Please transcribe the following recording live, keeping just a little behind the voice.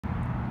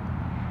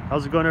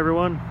How's it going,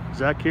 everyone?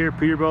 Zach here,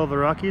 Peterbilt of the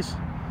Rockies,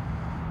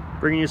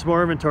 bringing you some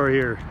more inventory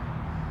here.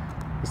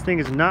 This thing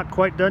is not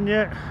quite done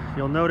yet.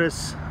 You'll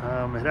notice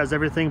it has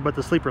everything but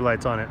the sleeper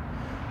lights on it.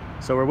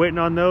 So we're waiting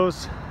on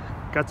those.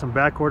 Got some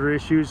back order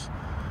issues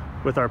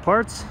with our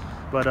parts,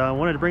 but I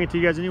wanted to bring it to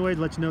you guys anyway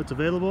to let you know it's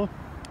available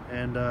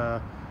and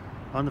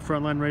on the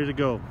front line, ready to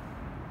go.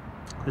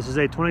 This is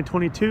a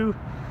 2022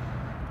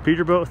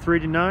 Peterbilt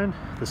 389,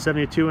 the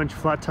 72-inch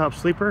flat top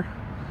sleeper.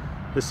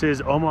 This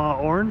is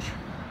OMAHA orange.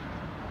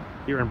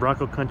 Here in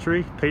Bronco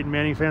country, Peyton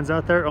Manning fans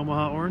out there,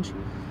 OMAHA orange.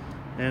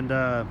 And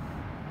I'm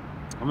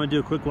gonna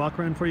do a quick walk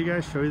around for you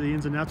guys, show you the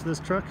ins and outs of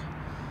this truck.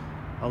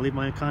 I'll leave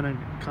my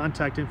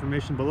contact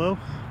information below.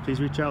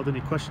 Please reach out with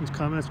any questions,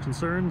 comments,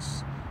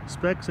 concerns,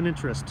 specs, and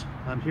interest.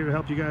 I'm here to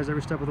help you guys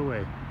every step of the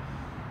way.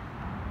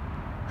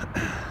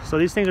 So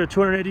these things are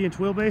 280-inch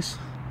wheelbase.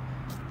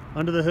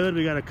 Under the hood,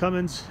 we got a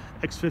Cummins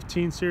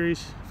X15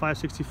 series,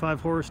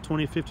 565 horse,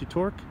 2050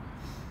 torque.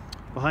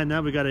 Behind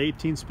that, we got an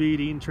 18-speed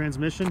Eaton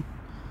transmission.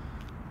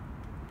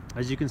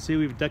 As you can see,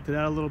 we've decked it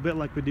out a little bit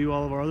like we do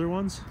all of our other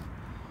ones.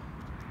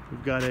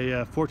 We've got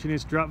a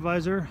 14-inch drop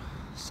visor,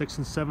 6th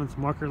and 7th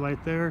marker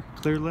light there,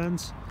 clear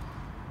lens.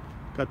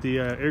 Got the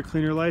air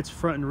cleaner lights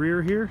front and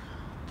rear here.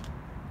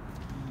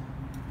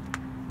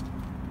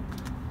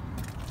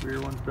 Rear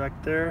one's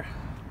back there.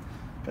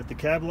 Got the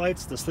cab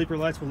lights. The sleeper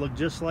lights will look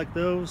just like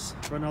those,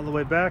 run all the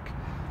way back.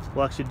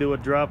 We'll actually do a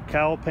drop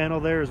cowl panel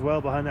there as well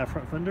behind that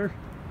front fender.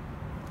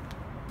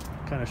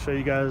 Kind of show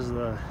you guys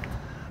the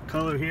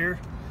color here.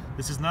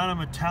 This is not a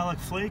metallic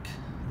flake.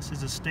 This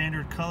is a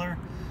standard color.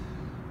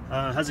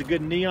 Has a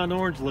good neon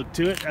orange look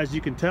to it, as you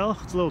can tell.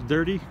 It's a little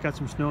dirty. Got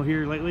some snow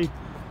here lately,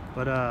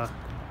 but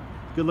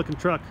good looking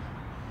truck.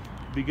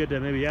 Be good to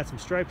maybe add some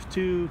stripes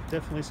too.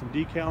 Definitely some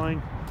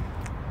decaling.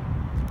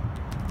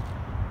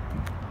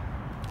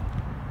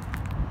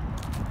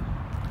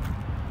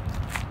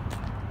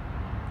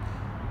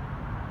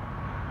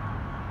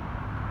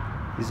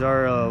 These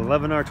are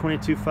 11R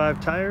 22.5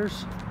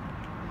 tires.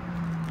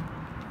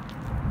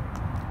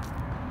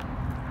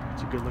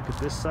 It's a good look at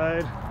this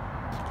side.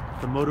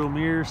 The Moto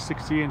mirrors,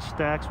 60-inch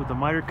stacks with the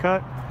miter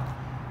cut.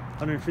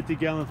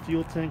 150-gallon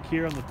fuel tank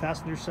here on the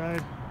passenger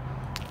side.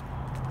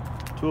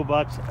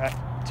 Toolbox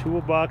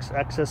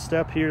access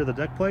step here to the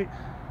deck plate.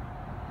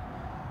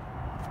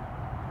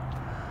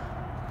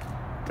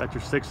 Got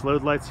your 6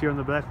 load lights here on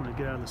the back. When I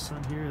get out of the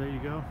sun here, there you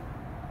go.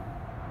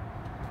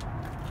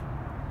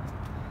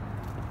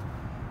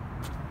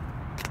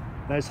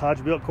 Nice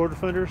Hodge-built quarter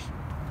fenders.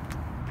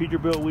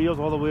 Peterbilt wheels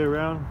all the way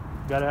around.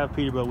 Gotta have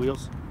Peterbilt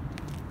wheels.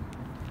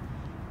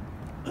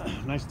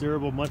 Nice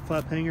durable mud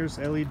flap hangers,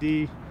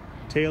 LED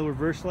tail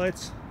reverse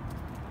lights.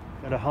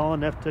 Got a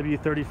Holland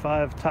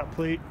FW35 top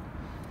plate,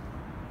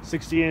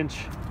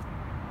 60-inch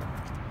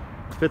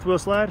fifth wheel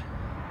slide.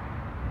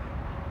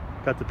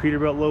 Got the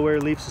Peterbilt low air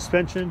leaf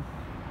suspension.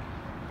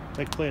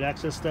 Deck plate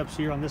access steps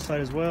here on this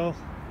side as well.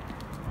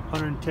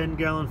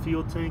 110-gallon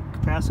fuel tank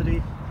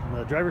capacity on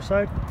the driver's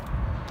side.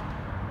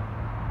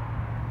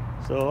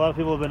 So a lot of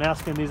people have been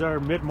asking, these are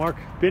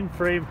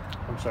mid-frame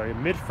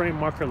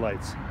marker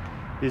lights.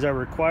 These are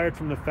required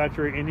from the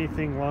factory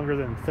anything longer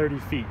than 30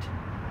 feet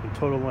in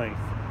total length.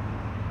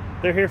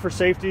 They're here for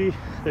safety.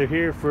 They're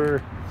here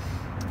for,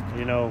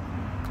 you know,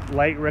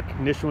 light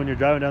recognition when you're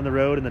driving down the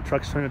road and the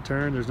truck's trying to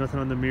turn. There's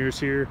nothing on the mirrors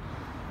here.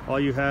 All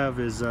you have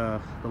is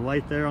the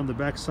light there on the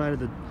back side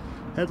of the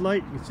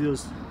headlight. You can see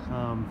those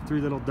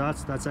 3 little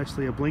dots. That's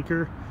actually a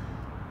blinker.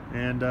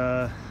 And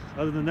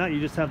other than that,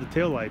 you just have the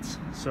tail lights.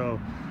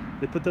 So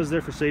they put those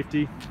there for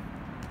safety.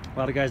 A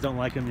lot of guys don't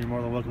like them. You're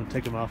more than welcome to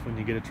take them off when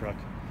you get a truck.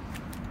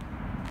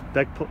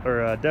 Def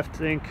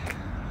tank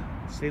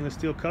stainless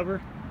steel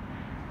cover.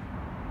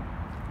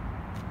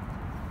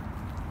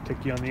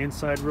 Take you on the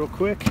inside real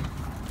quick.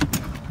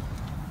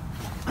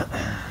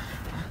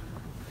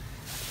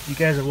 You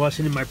guys have watched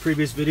any of my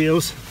previous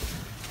videos.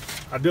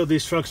 I build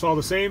these trucks all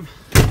the same.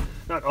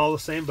 Not all the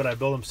same, but I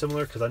build them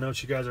similar because I know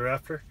what you guys are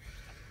after.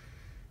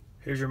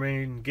 Here's your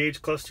main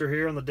gauge cluster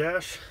here on the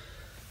dash.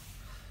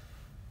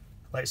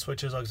 Light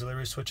switches,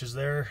 auxiliary switches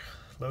there,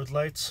 load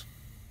lights,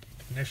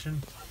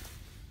 ignition,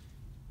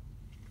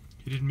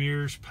 heated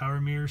mirrors, power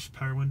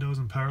windows,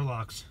 and power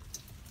locks.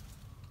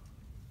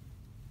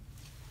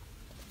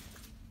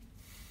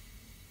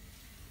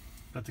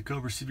 Got the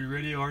Cobra CB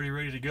radio already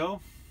ready to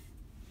go.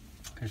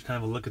 Here's kind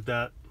of a look at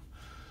that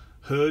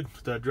hood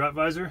with that drop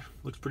visor.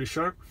 Looks pretty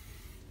sharp.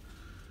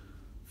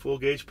 Full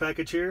gauge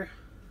package here.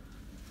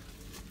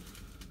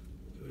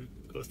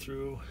 Go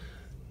through,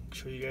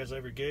 show you guys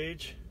every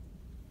gauge.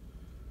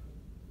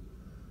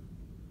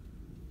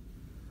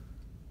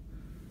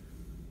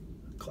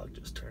 Clock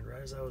just turned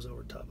right as I was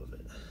over top of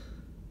it.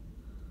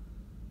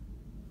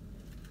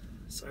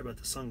 Sorry about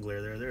the sun glare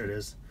there. There it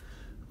is.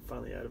 I'm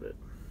finally out of it.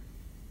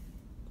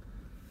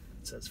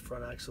 It says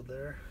front axle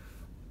there.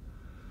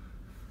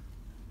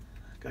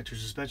 Got your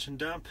suspension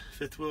dump,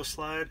 5th wheel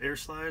slide, air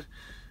slide,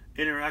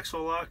 inner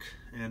axle lock,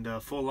 and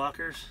full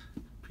lockers.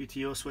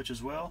 PTO switch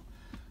as well.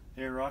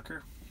 Air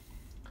rocker.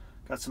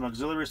 Got some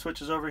auxiliary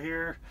switches over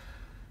here.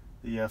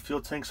 The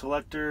fuel tank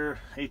selector,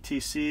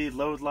 ATC,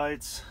 load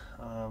lights,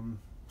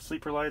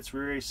 sleeper lights,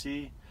 rear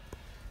AC.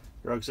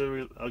 Your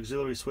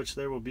auxiliary switch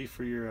there will be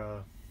for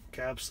your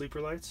cab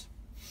sleeper lights.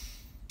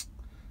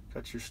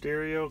 Got your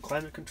stereo,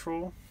 climate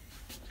control.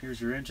 Here's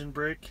your engine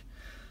brake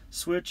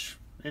switch,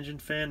 engine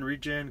fan,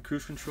 regen,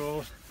 cruise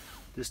control.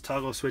 This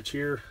toggle switch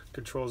here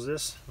controls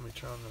this. Let me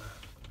turn on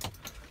the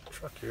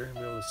truck here and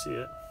be able to see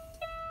it.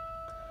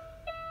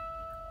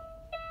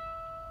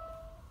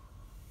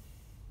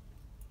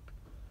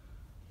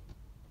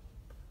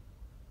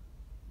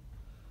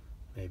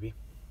 Maybe.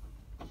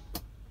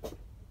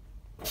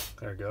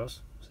 There it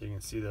goes. So you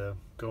can see the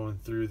going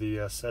through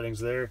the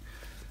settings there.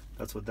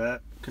 That's what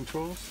that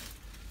controls.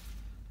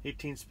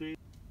 18 speed.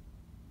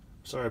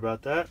 Sorry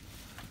about that.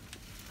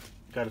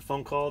 Got a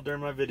phone call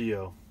during my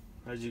video.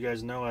 As you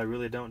guys know, I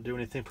really don't do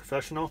anything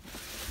professional.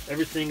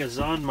 Everything is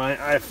on my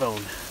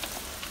iPhone.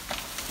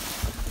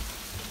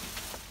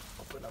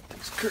 Open up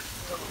these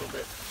curtains a little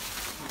bit.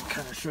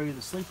 Kind of show you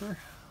the sleeper.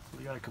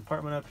 We got a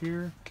compartment up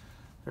here.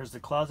 There's the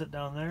closet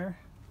down there.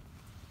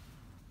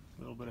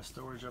 A little bit of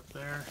storage up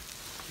there.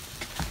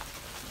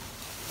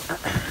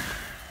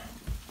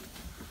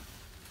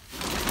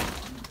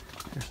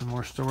 There's some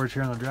more storage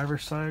here on the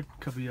driver's side.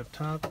 Could be up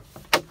top.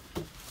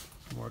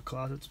 More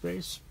closet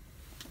space.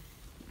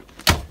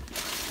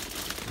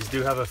 These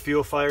do have a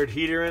fuel-fired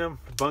heater in them,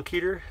 a bunk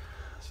heater,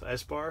 so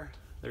S-bar.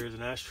 There's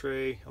an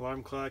ashtray,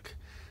 alarm clock,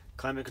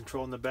 climate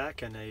control in the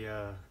back, and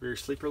a rear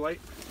sleeper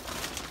light.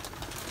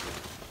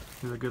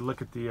 Here's a good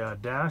look at the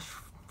dash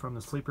from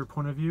the sleeper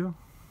point of view.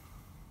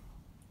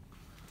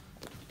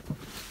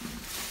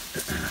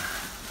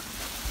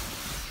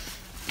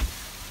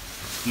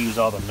 Excuse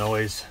all the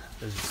noise.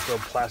 There's still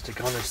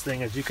plastic on this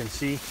thing, as you can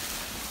see,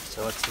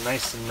 so it's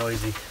nice and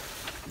noisy.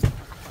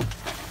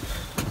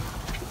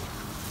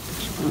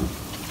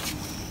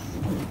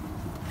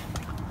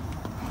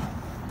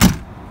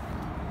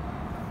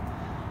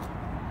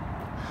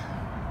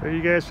 There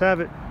you guys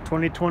have it.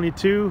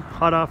 2022,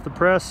 hot off the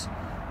press,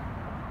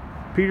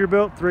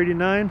 Peterbilt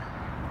 389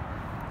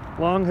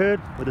 long hood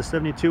with a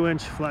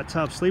 72-inch flat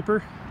top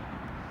sleeper.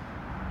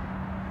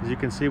 As you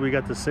can see, we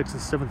got the 6th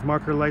and 7th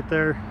marker light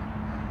there,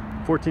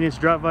 14-inch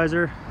drop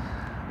visor,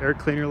 air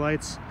cleaner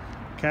lights,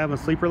 cab and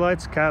sleeper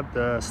lights.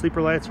 The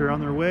sleeper lights are on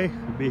their way.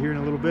 They'll be here in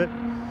a little bit,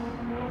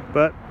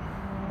 but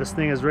this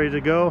thing is ready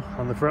to go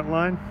on the front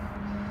line.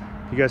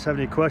 If you guys have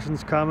any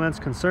questions, comments,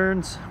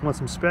 concerns, want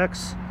some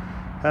specs,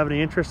 have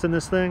any interest in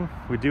this thing,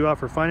 we do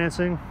offer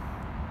financing.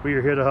 We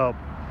are here to help.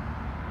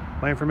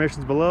 My information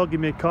is below. Give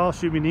me a call,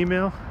 shoot me an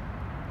email,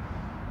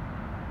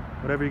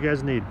 whatever you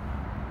guys need.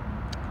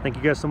 Thank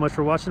you guys so much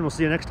for watching. We'll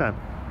see you next time.